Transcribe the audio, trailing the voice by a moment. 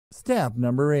Step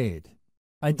number 8.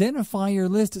 Identify your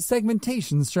list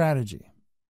segmentation strategy.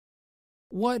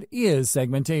 What is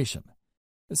segmentation?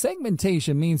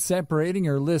 Segmentation means separating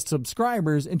your list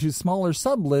subscribers into smaller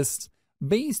sublists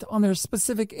based on their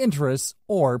specific interests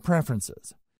or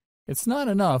preferences. It's not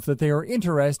enough that they are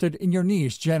interested in your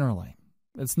niche generally.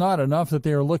 It's not enough that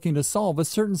they are looking to solve a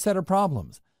certain set of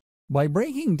problems. By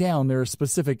breaking down their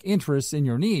specific interests in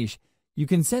your niche, you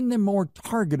can send them more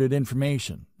targeted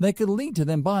information that could lead to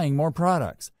them buying more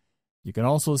products. You can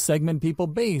also segment people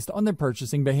based on their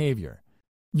purchasing behavior.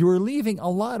 You are leaving a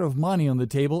lot of money on the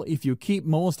table if you keep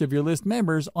most of your list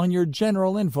members on your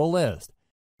general info list.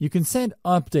 You can send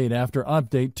update after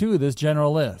update to this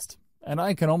general list, and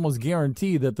I can almost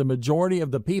guarantee that the majority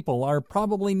of the people are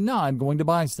probably not going to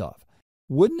buy stuff.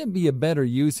 Wouldn't it be a better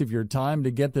use of your time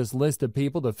to get this list of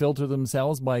people to filter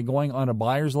themselves by going on a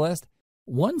buyer's list?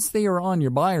 Once they are on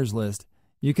your buyer's list,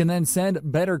 you can then send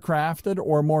better crafted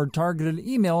or more targeted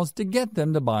emails to get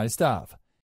them to buy stuff.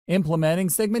 Implementing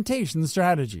segmentation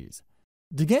strategies.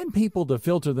 To get people to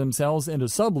filter themselves into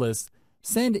sublists,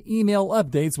 send email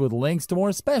updates with links to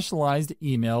more specialized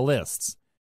email lists.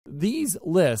 These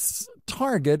lists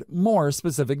target more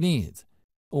specific needs.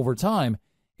 Over time,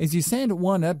 as you send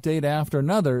one update after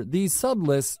another, these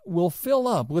sublists will fill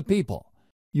up with people.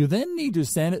 You then need to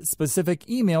send specific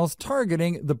emails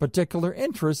targeting the particular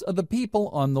interests of the people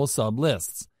on those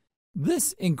sublists.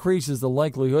 This increases the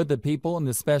likelihood that people in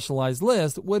the specialized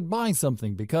list would buy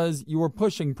something because you are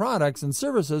pushing products and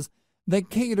services that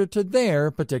cater to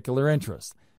their particular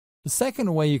interests. The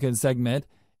second way you can segment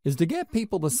is to get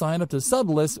people to sign up to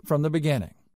sublists from the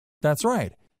beginning. That's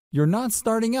right, you're not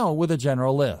starting out with a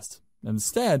general list.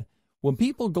 Instead, when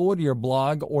people go to your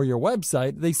blog or your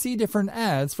website, they see different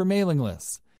ads for mailing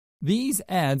lists. These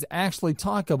ads actually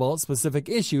talk about specific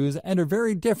issues and are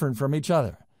very different from each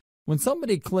other. When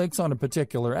somebody clicks on a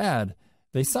particular ad,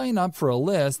 they sign up for a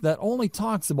list that only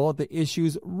talks about the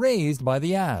issues raised by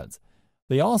the ads.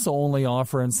 They also only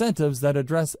offer incentives that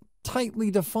address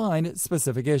tightly defined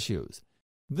specific issues.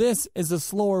 This is a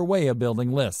slower way of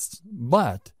building lists,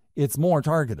 but it's more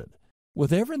targeted.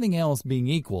 With everything else being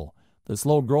equal, the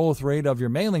slow growth rate of your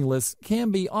mailing list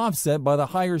can be offset by the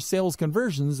higher sales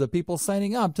conversions of people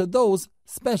signing up to those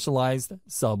specialized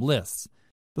sub-lists.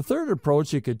 The third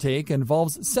approach you could take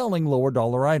involves selling lower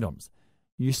dollar items.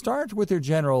 You start with your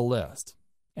general list,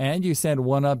 and you send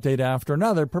one update after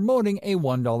another promoting a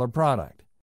 $1 product.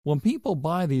 When people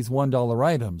buy these $1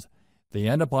 items, they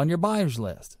end up on your buyer's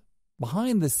list.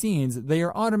 Behind the scenes, they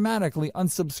are automatically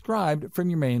unsubscribed from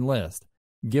your main list.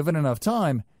 Given enough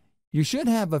time, you should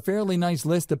have a fairly nice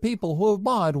list of people who have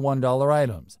bought $1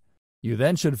 items. You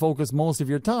then should focus most of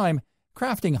your time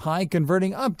crafting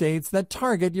high-converting updates that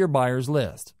target your buyer's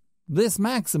list. This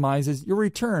maximizes your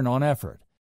return on effort.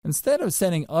 Instead of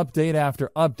sending update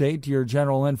after update to your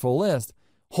general info list,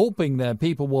 hoping that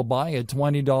people will buy a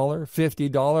 $20,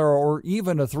 $50, or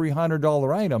even a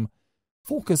 $300 item,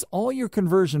 focus all your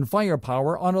conversion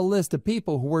firepower on a list of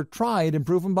people who are tried and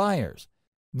proven buyers.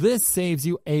 This saves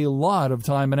you a lot of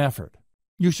time and effort.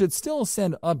 You should still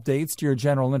send updates to your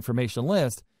general information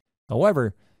list.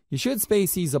 However, you should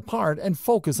space these apart and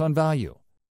focus on value.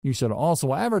 You should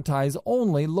also advertise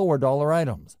only lower dollar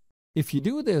items. If you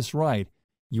do this right,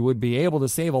 you would be able to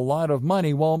save a lot of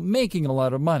money while making a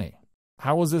lot of money.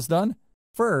 How is this done?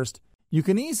 First, you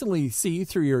can easily see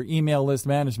through your email list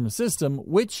management system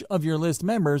which of your list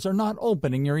members are not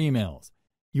opening your emails.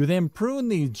 You then prune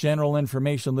these general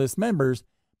information list members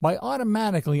by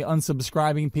automatically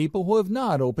unsubscribing people who have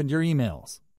not opened your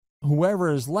emails.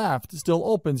 Whoever is left still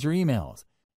opens your emails,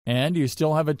 and you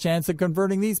still have a chance of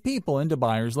converting these people into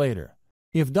buyers later.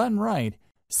 If done right,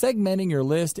 segmenting your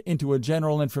list into a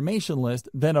general information list,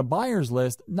 then a buyer's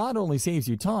list not only saves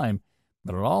you time,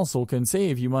 but it also can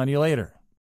save you money later.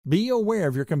 Be aware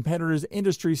of your competitors'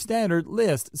 industry standard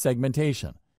list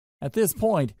segmentation. At this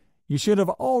point, you should have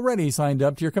already signed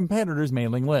up to your competitors'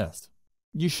 mailing list.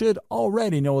 You should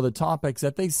already know the topics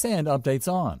that they send updates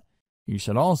on. You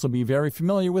should also be very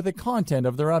familiar with the content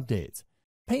of their updates.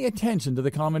 Pay attention to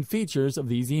the common features of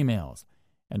these emails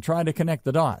and try to connect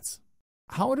the dots.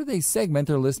 How do they segment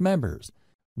their list members?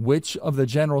 Which of the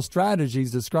general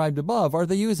strategies described above are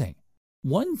they using?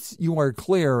 Once you are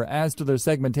clear as to their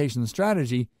segmentation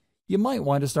strategy, you might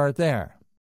want to start there.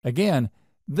 Again,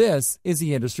 this is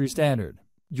the industry standard.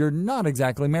 You're not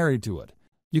exactly married to it.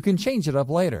 You can change it up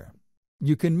later.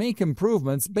 You can make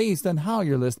improvements based on how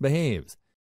your list behaves.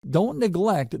 Don't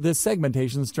neglect this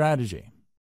segmentation strategy.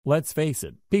 Let's face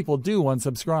it, people do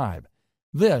unsubscribe.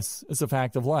 This is a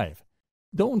fact of life.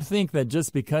 Don't think that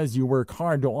just because you work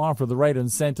hard to offer the right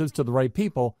incentives to the right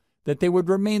people, that they would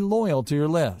remain loyal to your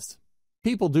list.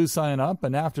 People do sign up,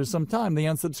 and after some time they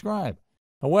unsubscribe.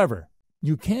 However,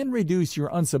 you can reduce your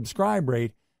unsubscribe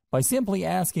rate by simply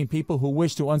asking people who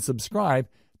wish to unsubscribe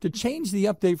to change the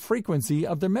update frequency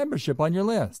of their membership on your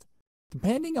list.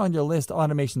 Depending on your list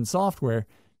automation software,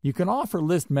 you can offer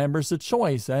list members a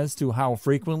choice as to how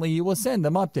frequently you will send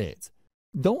them updates.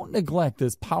 Don't neglect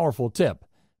this powerful tip,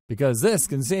 because this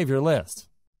can save your list.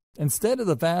 Instead of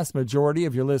the vast majority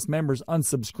of your list members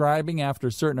unsubscribing after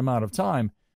a certain amount of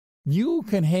time, you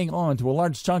can hang on to a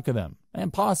large chunk of them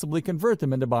and possibly convert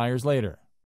them into buyers later.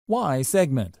 Why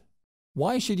segment?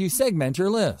 Why should you segment your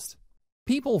list?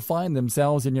 People find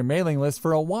themselves in your mailing list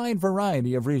for a wide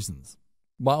variety of reasons.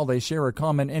 While they share a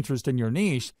common interest in your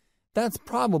niche, that's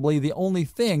probably the only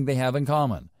thing they have in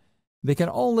common. They can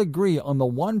all agree on the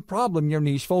one problem your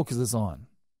niche focuses on.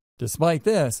 Despite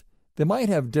this, they might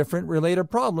have different related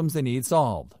problems they need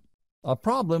solved. A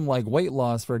problem like weight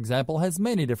loss, for example, has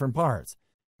many different parts.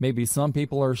 Maybe some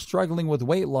people are struggling with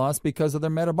weight loss because of their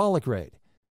metabolic rate.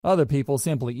 Other people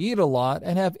simply eat a lot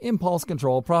and have impulse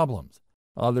control problems.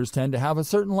 Others tend to have a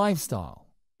certain lifestyle.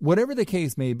 Whatever the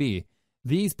case may be,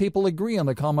 these people agree on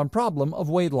the common problem of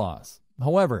weight loss.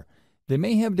 However, they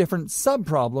may have different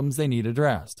sub-problems they need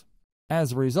addressed.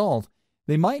 As a result,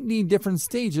 they might need different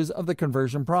stages of the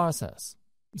conversion process.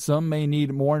 Some may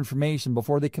need more information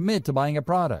before they commit to buying a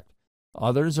product.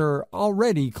 Others are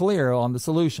already clear on the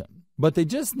solution, but they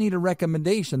just need a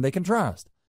recommendation they can trust.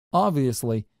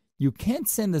 Obviously, you can't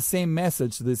send the same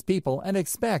message to these people and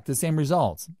expect the same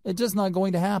results. It's just not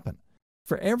going to happen.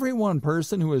 For every one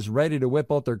person who is ready to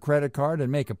whip out their credit card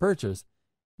and make a purchase,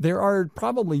 there are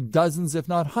probably dozens, if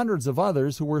not hundreds of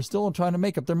others who are still trying to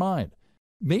make up their mind.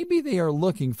 Maybe they are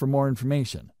looking for more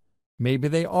information. Maybe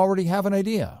they already have an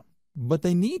idea, but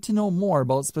they need to know more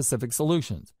about specific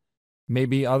solutions.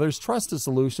 Maybe others trust a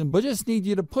solution but just need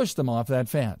you to push them off that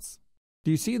fence.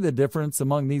 Do you see the difference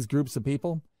among these groups of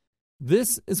people?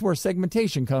 This is where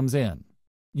segmentation comes in.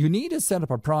 You need to set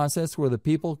up a process where the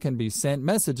people can be sent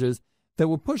messages that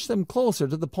will push them closer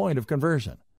to the point of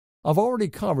conversion. I've already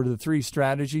covered the 3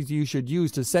 strategies you should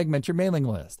use to segment your mailing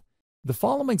list. The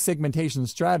following segmentation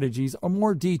strategies are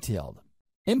more detailed.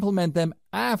 Implement them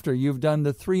after you've done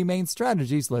the 3 main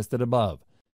strategies listed above.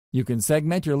 You can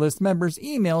segment your list members'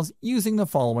 emails using the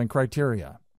following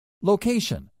criteria.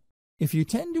 Location. If you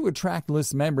tend to attract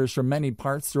list members from many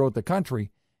parts throughout the country,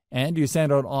 and you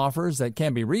send out offers that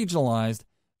can be regionalized,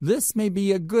 this may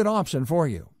be a good option for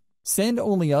you. Send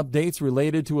only updates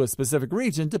related to a specific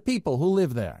region to people who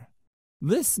live there.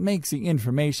 This makes the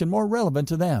information more relevant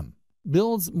to them,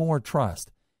 builds more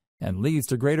trust, and leads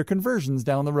to greater conversions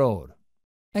down the road.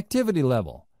 Activity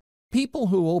level. People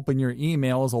who open your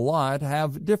emails a lot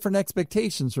have different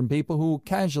expectations from people who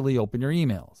casually open your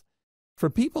emails. For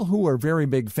people who are very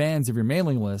big fans of your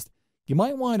mailing list, you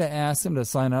might want to ask them to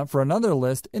sign up for another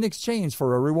list in exchange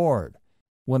for a reward.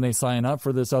 When they sign up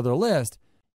for this other list,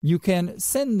 you can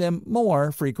send them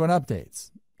more frequent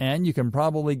updates, and you can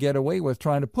probably get away with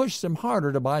trying to push them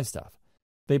harder to buy stuff.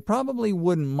 They probably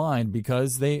wouldn't mind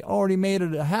because they already made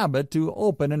it a habit to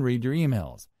open and read your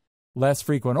emails. Less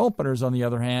frequent openers, on the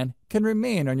other hand, can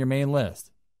remain on your main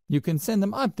list. You can send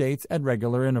them updates at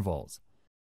regular intervals.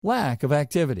 Lack of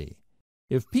activity.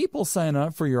 If people sign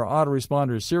up for your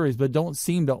autoresponder series but don't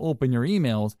seem to open your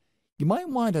emails, you might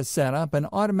want to set up an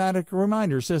automatic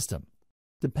reminder system.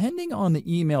 Depending on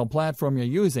the email platform you're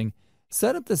using,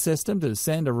 set up the system to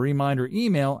send a reminder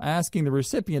email asking the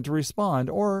recipient to respond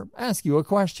or ask you a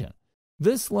question.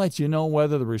 This lets you know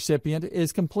whether the recipient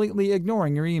is completely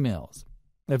ignoring your emails.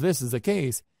 If this is the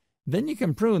case, then you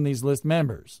can prune these list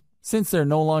members. Since they're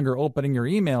no longer opening your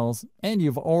emails and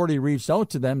you've already reached out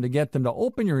to them to get them to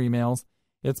open your emails,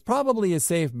 it's probably a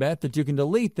safe bet that you can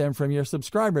delete them from your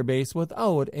subscriber base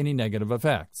without any negative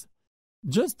effects.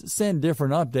 Just send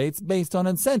different updates based on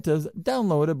incentives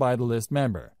downloaded by the list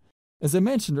member. As I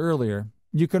mentioned earlier,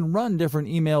 you can run different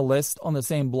email lists on the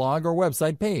same blog or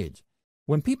website page.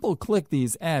 When people click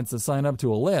these ads to sign up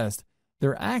to a list,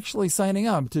 they're actually signing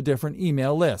up to different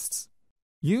email lists.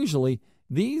 Usually,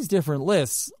 these different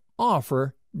lists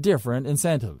offer different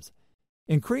incentives.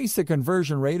 Increase the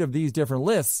conversion rate of these different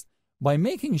lists by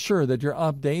making sure that your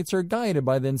updates are guided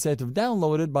by the incentive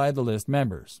downloaded by the list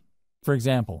members. For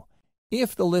example,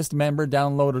 if the list member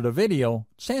downloaded a video,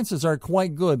 chances are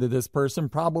quite good that this person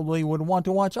probably would want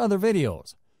to watch other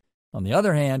videos. On the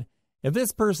other hand, if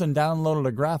this person downloaded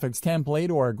a graphics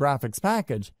template or a graphics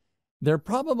package, they're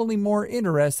probably more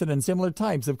interested in similar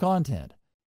types of content.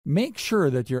 Make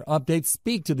sure that your updates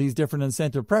speak to these different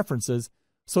incentive preferences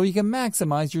so you can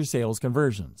maximize your sales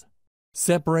conversions.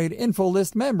 Separate info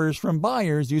list members from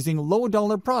buyers using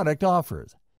low-dollar product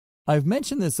offers. I've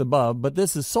mentioned this above, but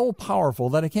this is so powerful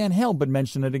that I can't help but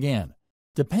mention it again.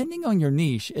 Depending on your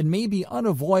niche, it may be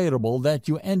unavoidable that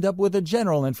you end up with a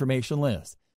general information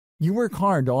list. You work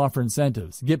hard to offer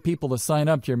incentives, get people to sign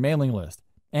up to your mailing list,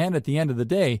 and at the end of the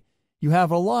day, you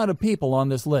have a lot of people on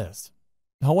this list.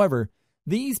 However,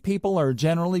 these people are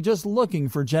generally just looking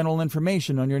for general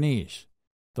information on your niche.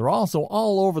 They're also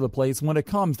all over the place when it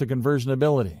comes to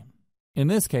conversionability. In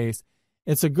this case,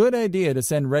 it's a good idea to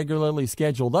send regularly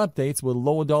scheduled updates with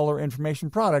low-dollar information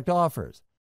product offers.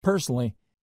 Personally,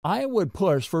 I would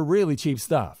push for really cheap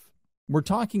stuff. We're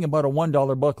talking about a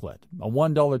 $1 booklet, a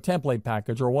 $1 template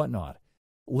package, or whatnot.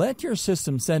 Let your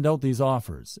system send out these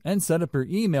offers and set up your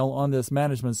email on this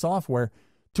management software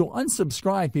to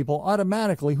unsubscribe people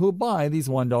automatically who buy these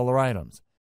 $1 items.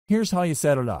 Here's how you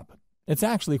set it up. It's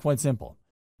actually quite simple.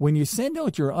 When you send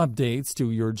out your updates to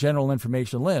your general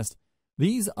information list,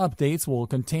 these updates will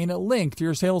contain a link to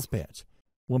your sales pitch.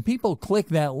 When people click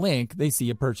that link, they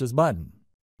see a purchase button.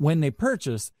 When they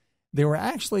purchase, they were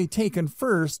actually taken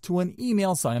first to an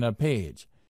email sign-up page.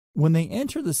 When they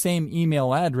enter the same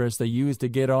email address they used to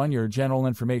get on your general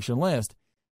information list,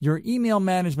 your email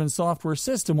management software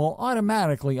system will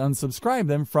automatically unsubscribe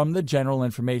them from the general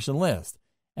information list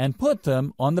and put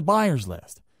them on the buyer's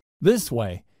list. This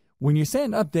way, when you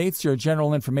send updates to your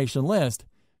general information list,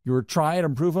 your tried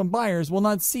and proven buyers will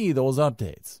not see those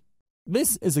updates.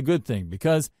 This is a good thing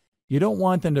because you don't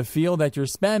want them to feel that you're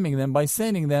spamming them by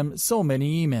sending them so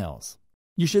many emails.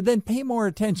 You should then pay more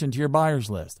attention to your buyer's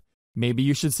list. Maybe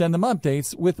you should send them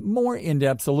updates with more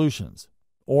in-depth solutions.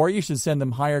 Or you should send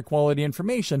them higher quality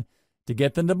information to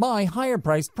get them to buy higher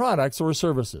priced products or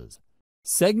services.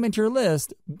 Segment your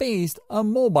list based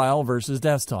on mobile versus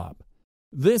desktop.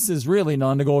 This is really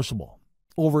non-negotiable.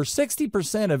 Over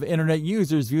 60% of internet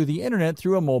users view the internet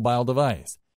through a mobile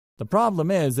device. The problem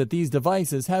is that these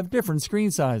devices have different screen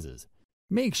sizes.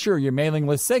 Make sure your mailing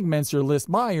list segments your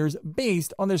list buyers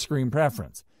based on their screen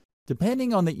preference.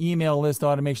 Depending on the email list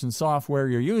automation software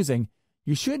you're using,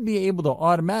 you should be able to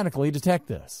automatically detect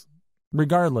this.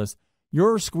 Regardless,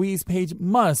 your squeeze page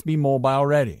must be mobile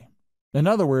ready. In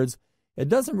other words, it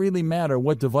doesn't really matter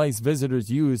what device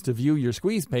visitors use to view your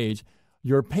squeeze page,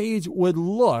 your page would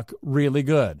look really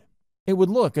good. It would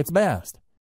look its best.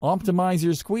 Optimize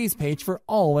your squeeze page for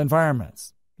all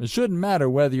environments. It shouldn't matter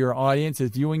whether your audience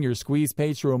is viewing your squeeze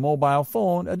page through a mobile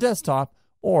phone, a desktop,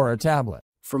 or a tablet.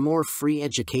 For more free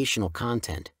educational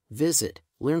content, visit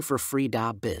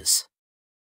learnforfree.biz.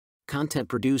 Content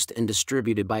produced and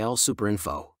distributed by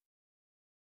AllSuperInfo.